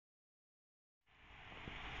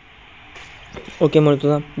Okay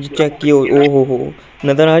Murtaza जी check किया। ओ हो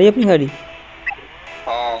नज़र आ रही है अपनी गाड़ी?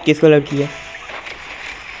 हाँ किस कलर की है?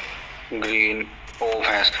 ग्रीन। ओ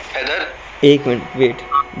भैंस इधर। एक मिनट वेट,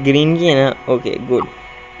 ग्रीन की है ना? Okay good.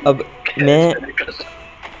 अब मैं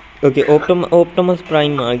ओके ऑप्टिमस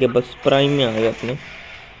प्राइम आ गया, बस प्राइम में आ गया अपने।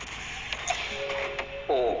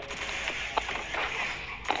 ओ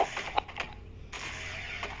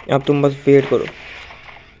अब तुम बस वेट करो।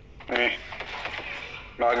 मैं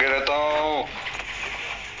आगे रहता हूँ।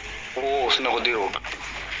 ओ उसने खुद ही रोक।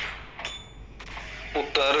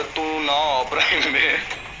 उतर तू ना प्राइम में।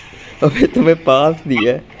 अबे तुम्हें पास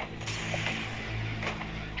दिया है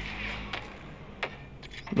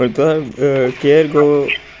मुर्तज़ा, केयर गो।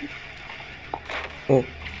 ओ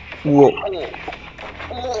वो ओ ओ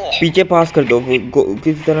पीछे पास कर दो वो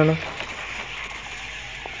किसी तरह ना।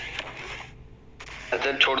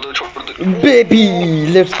 इधर छोड़ दो छोड़ दो। Baby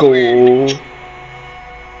let's go,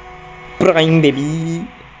 prime baby,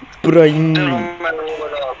 prime. चलो मैं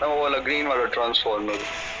वो वाला ग्रीन वाला transformer.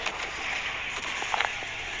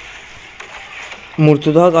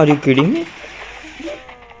 Murtaza are you kidding me?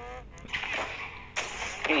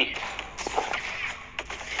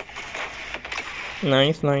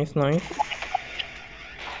 Nice nice nice.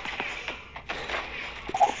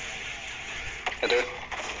 इधर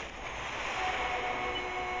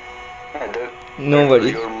इधर know where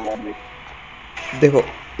worries. Your mummy. देखो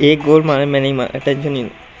एक गोल मारे, मैं नहीं मारा, टेंशन नहीं।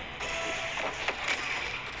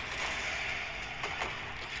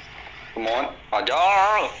 कम ऑन आजा।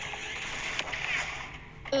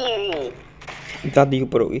 ओ दादी के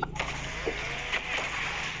ऊपर होगी।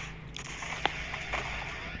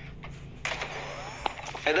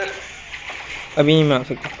 इधर अभी नहीं मैं आ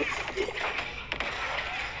सकता।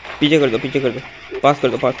 पीछे कर दो, पीछे कर दो, पास कर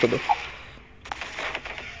दो, पास कर दो,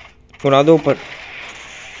 उड़ा दो ऊपर।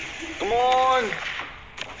 Come on.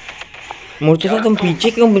 मुर्तज़ा यार तुम तुम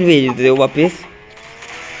पीछे क्यों भेज देते हो वापस?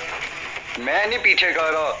 मैं नहीं पीछे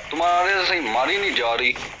कर रहा, तुम्हारे से सही मारी नहीं जा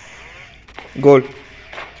रही। गोल।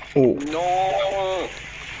 Oh no.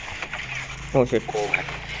 ओ शिट, ओ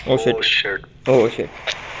ओ oh shit, shit. Oh shit.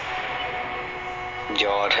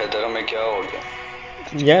 यार हैदर में क्या हो गया?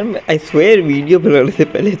 यार मैं आई स्वेयर वीडियो बनाने से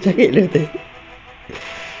पहले अच्छा खेल रहे थे।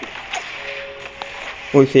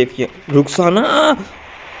 वो सेव किया रुखसाना।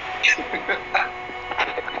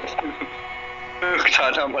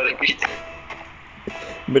 खाना मर गई।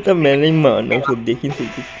 बेटा मैं नहीं मारना उसको, देखी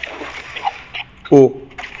सही। ओ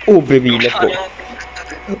ओ baby let's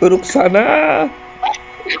go Rukhsana.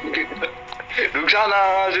 Rukhsana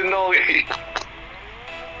जिंदा हो गई।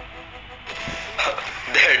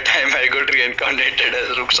 That time I got reincarnated as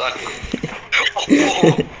Ruxana.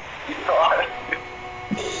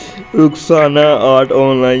 Rukhsana art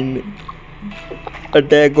online,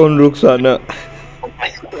 attack on Rukhsana.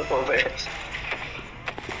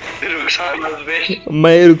 Ruxana's best.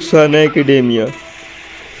 मैं रुखसाना एकेडेमिया।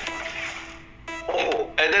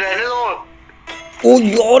 इधर रहने दो। ओ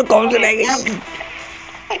यार कौन से रह गई?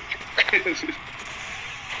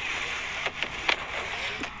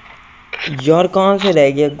 यार कहाँ से रह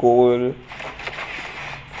गया गोल?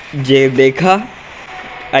 ये देखा,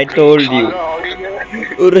 I told you.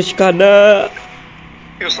 Rukhsana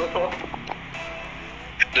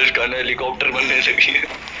Rukhsana helicopter बनने लगी है।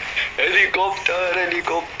 Helicopter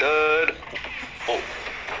helicopter.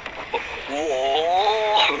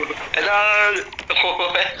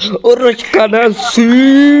 और रुखसाना सी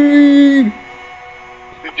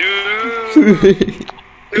सी।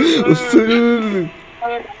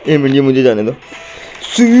 ए मिनट, ये मुझे जाने दो।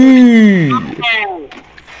 सी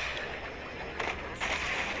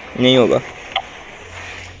नहीं होगा।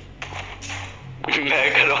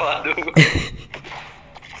 मैं करवा दूं।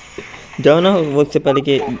 जाओ ना वो, उससे पहले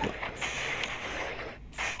कि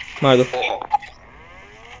मार दो।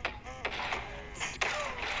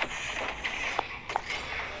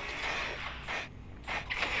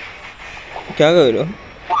 क्या कर रहे हो?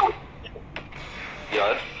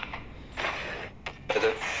 यार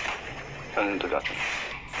इधर तो जा।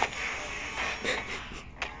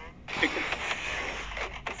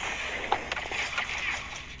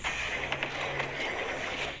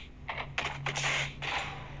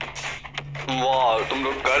 वाह तुम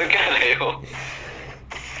लोग कर क्या रहे हो?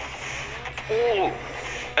 ओ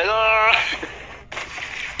इधर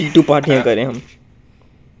टीटू पार्टियां करें हम।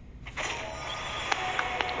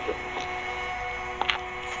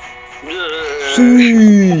 सी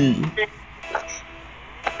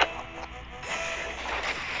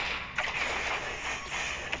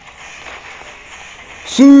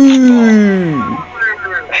सी।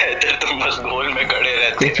 इधर तुम बस गोल में खड़े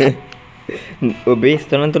रहते हो। अबे इस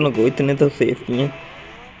तरह तो ना कोई, इतने तो सेफ नहीं है।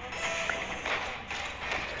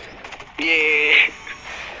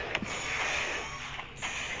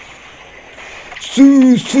 सी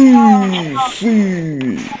सी सी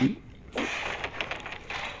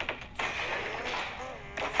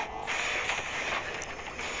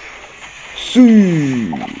सी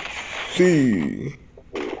सी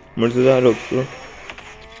मुर्तजा रोको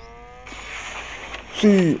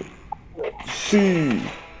सी सी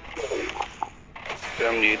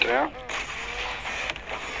हम जीत रहे हैं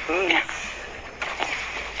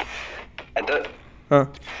इधर हाँ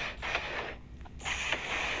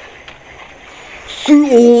सी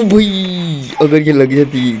ओ भाई अगर ये लग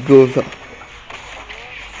जाती गोसा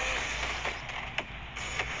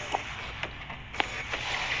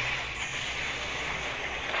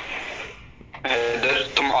इधर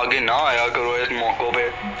तुम आगे ना आया करो इस मौकों पे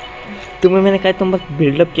तुम्हें मैंने कहा तुम बस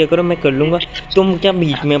बिल्डअप किया करो मैं कर लूँगा तुम क्या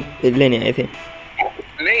बीच में लेने आए थे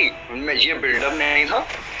नहीं मैं ये बिल्डअप नहीं था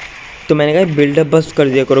तो मैंने कहा बिल्डअप बस कर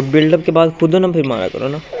दिया करो बिल्डअप के बाद खुद ना फिर मारा करो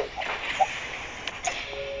ना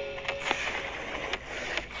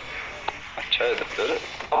अच्छा इधर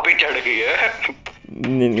अब भी चढ़ गई है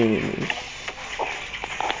नहीं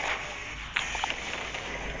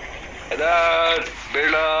इधर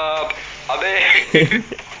बिल्डअप अबे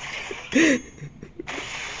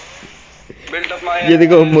बिल्डअप माय ये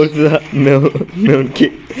देखो मुर्तजा मैं उनके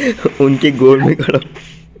उनके गोल में खड़ा हूँ,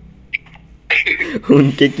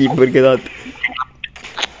 उनके कीपर के साथ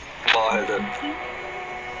बाहर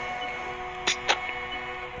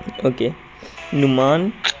okay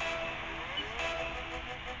Numan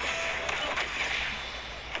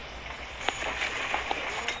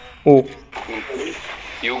O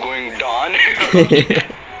you going down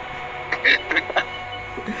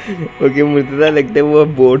okay Murtaza लगता है वो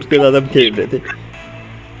बोट्स के साथ अब खेल रहे थे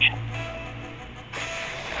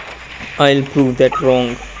I'll prove that wrong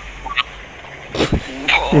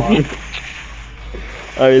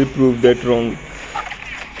I will prove that wrong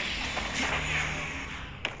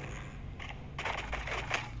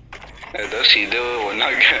इधर सीधे होना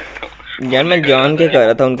क्या यार मैं जान के कह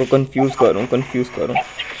रहा था उनको कंफ्यूज करूं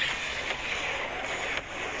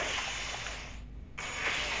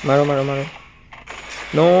मारो मारो मारो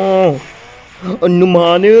नो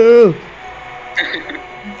नुमान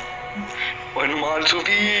हनुमान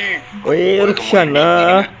सूफी ओए रुखसाना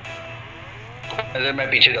इधर मैं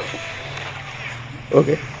पीछे जाता हूँ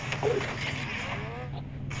ओके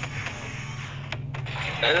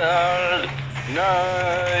इधर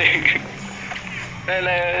नहीं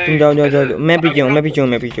तुम जाओ मैं पीछे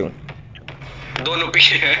हूँ दोनों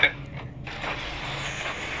पीछे हैं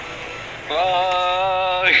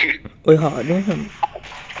ओए हार गए हम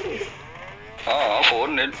हाँ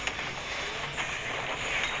 4-0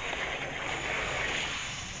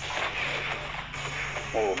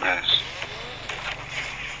 ओ भैंस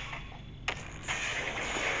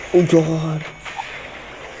ओ यार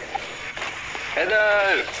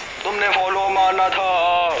इधर तुमने फॉलो मारना था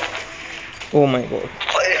ओ माय गॉड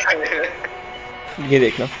ये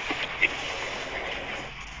देखना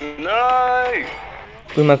नहीं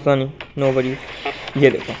कोई मसला नहीं नो वरीज ये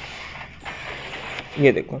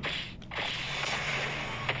देखो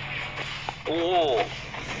ओ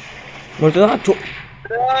मुर्तजा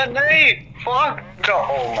नहीं fuck oh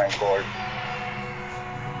my God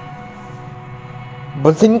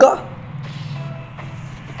Bazinga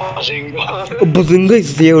Bazinga. Bazinga is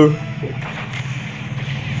there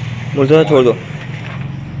Murtaza छोड़ दो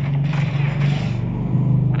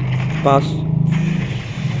पास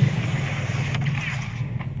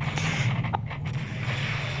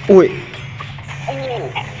ओए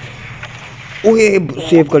ओए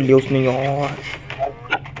सेव कर लिया उसने यार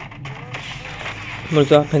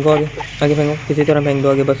मुर्तजा फेंको आगे फेंको किसी तरह फेंक दो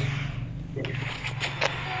आगे बस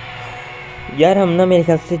यार हम ना मेरे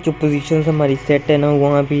ख्याल से जो पोजीशन हमारी सेट है ना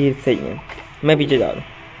वहाँ भी सही है मैं पीछे जा रहा हूँ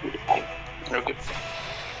Okay.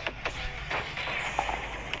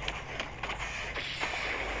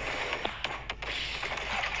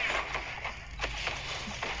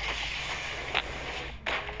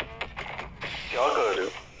 क्या कर रहे हो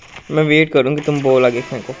मैं वेट करूँ कि तुम बॉल आगे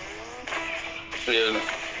फेंको ये लो।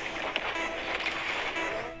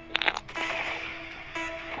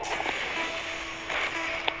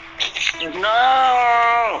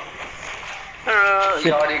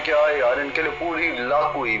 यार ये क्या है यार इनके लिए पूरी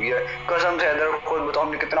लाख हुई भी है कसम से इधर खुद बताओ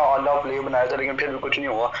हमने कितना आला प्ले बनाया था लेकिन फिर भी कुछ नहीं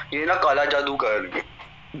हुआ ये ना काला जादू कर गए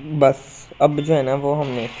बस अब जो है ना वो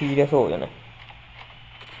हमने सीरियस हो जाना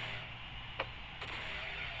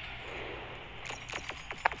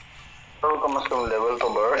तो कम से कम लेवल तो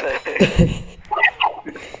बढ़ रहे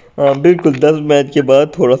हाँ बिल्कुल 10 मैच के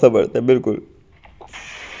बाद थोड़ा सा बढ़ता है बिल्कुल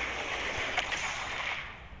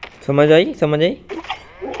समझ आई नहीं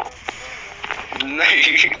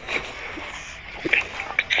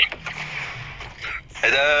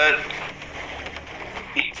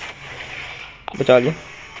बचा लिया।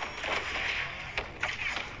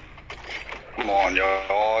 मान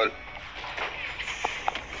यार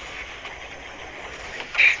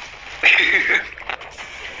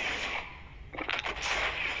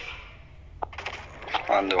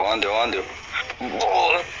आंदो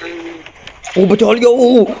ओ बचा लिया,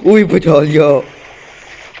 ओ ओए बचा लिया।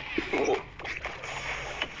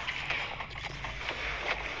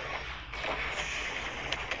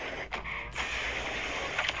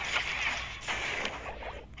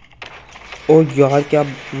 ओ यार क्या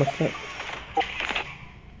मसला है।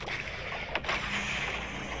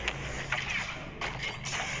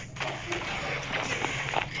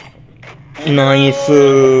 नाइस।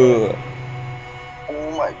 ओ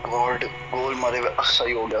माय गॉड गोल मारे हुए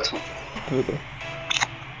सही हो गया उसमें।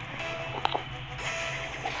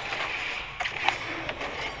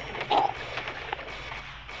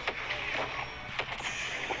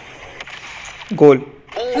 गोल,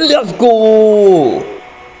 लेट्स गो।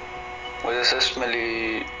 मुझे असिस्ट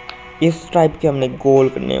मिली। इस टाइप के हमने गोल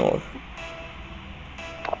करने हैं। और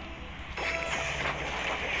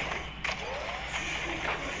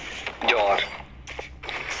यार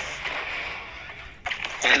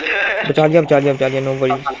बचा लिया, नो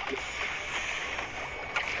वरीज।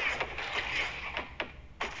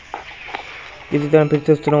 किसी तरह फिर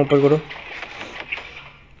से उस तरह ऊपर करो।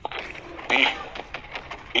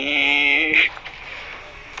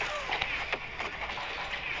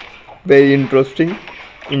 Very interesting,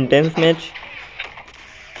 intense match.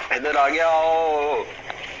 इधर आ गया ओ।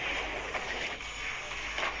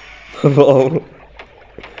 वाह,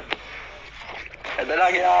 इधर आ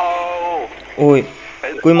गया ओ। ओए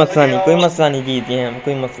कोई मसला नहीं, कोई आओ। मसला नहीं, जीत गए हम,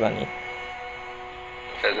 कोई मसला नहीं।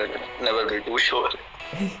 Never be to sure.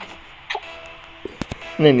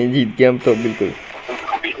 नहीं नहीं, जीत गए हम तो बिल्कुल।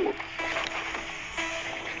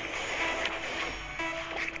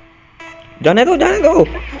 जाने दो, जाने दो।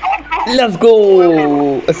 लेट्स गो,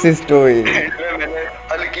 असिस्ट हुई। मैंने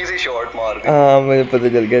हल्की सी शॉट मार दी। हाँ मुझे पता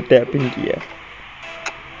चल गया, टैपिंग किया।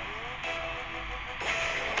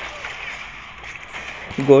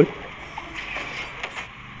 गोल।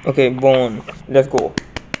 Okay bone, let's go.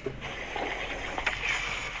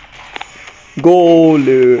 गोल।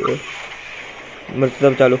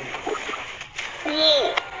 मतलब चलो,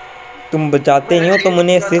 तुम बचाते नहीं हो, तुम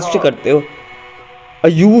उन्हें असिस्ट करते हो।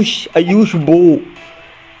 आयुष, आयुष बो।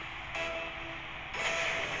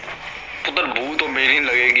 उधर भू तो मेरी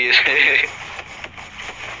लगेगी इसे।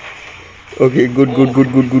 Okay good good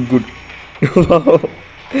good good good good.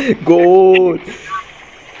 गोल,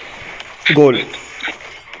 गोल।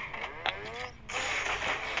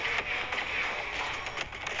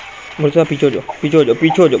 मुझसे पीछे हो जाओ, पीछे हो जाओ,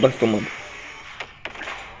 पीछे हो जाओ बस तुम अब।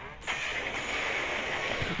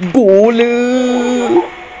 गोल।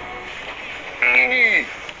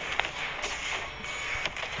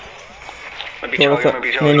 थोड़ा सा,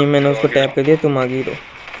 नहीं नहीं, मैंने उसको टैप कर दिया, तुम आगे ही रहो।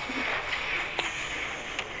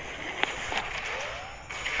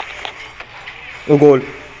 वो गोल।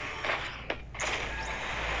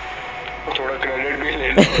 थोड़ा क्रेडिट भी ले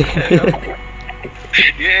लो।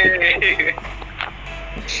 ये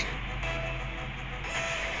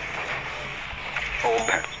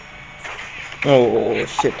ओह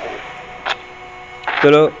शिट।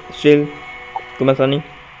 चलो स्टिल, तुम ऐसा नहीं।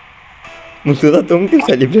 मुझसे तो तुम क्यों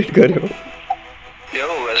सेलिब्रेट कर रहे हो? यार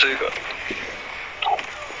वो वैसे ही कर।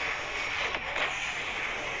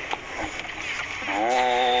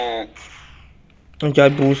 यार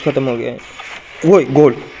बूस्ट खत्म हो गया है। वो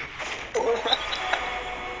गोल।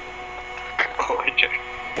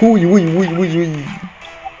 हुई हुई हुई हुई हुई।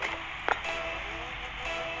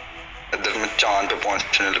 इधर मैं चांद पे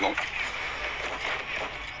पहुंचने लगा हूं।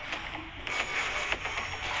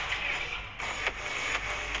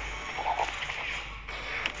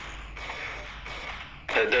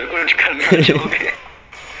 इधर कुछ करना चाहोगे?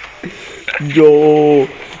 यो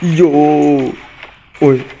यो।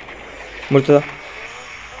 ओए मुर्तजा,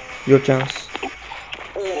 योर चांस।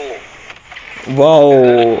 वाओ।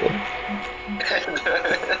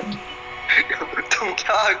 तुम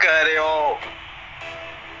क्या कर रहे हो?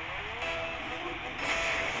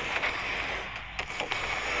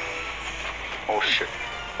 Oh shit.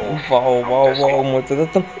 Wow wow wow Murtaza,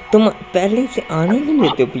 तुम पहले से आने नहीं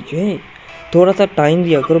देते हो पीछे। थोड़ा सा टाइम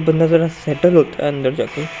दिया करो, बंदा जरा सेटल होता है अंदर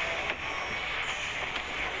जाके।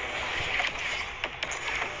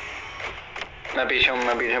 मैं पीछे हूँ,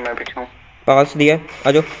 मैं पीछे हूँ। पास दिया,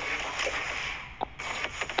 आ जाओ।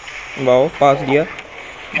 वाओ पास दिया,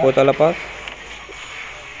 बहुत आला पास।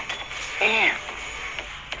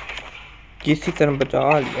 किसी तरह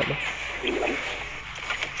बचा लिया बस।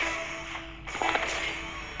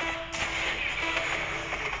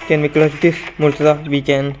 Can we clutch this Murtaza? We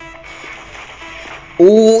can. ओ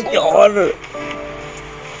यार,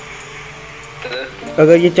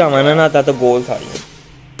 अगर ये चावाना ना आता तो गोल था ये।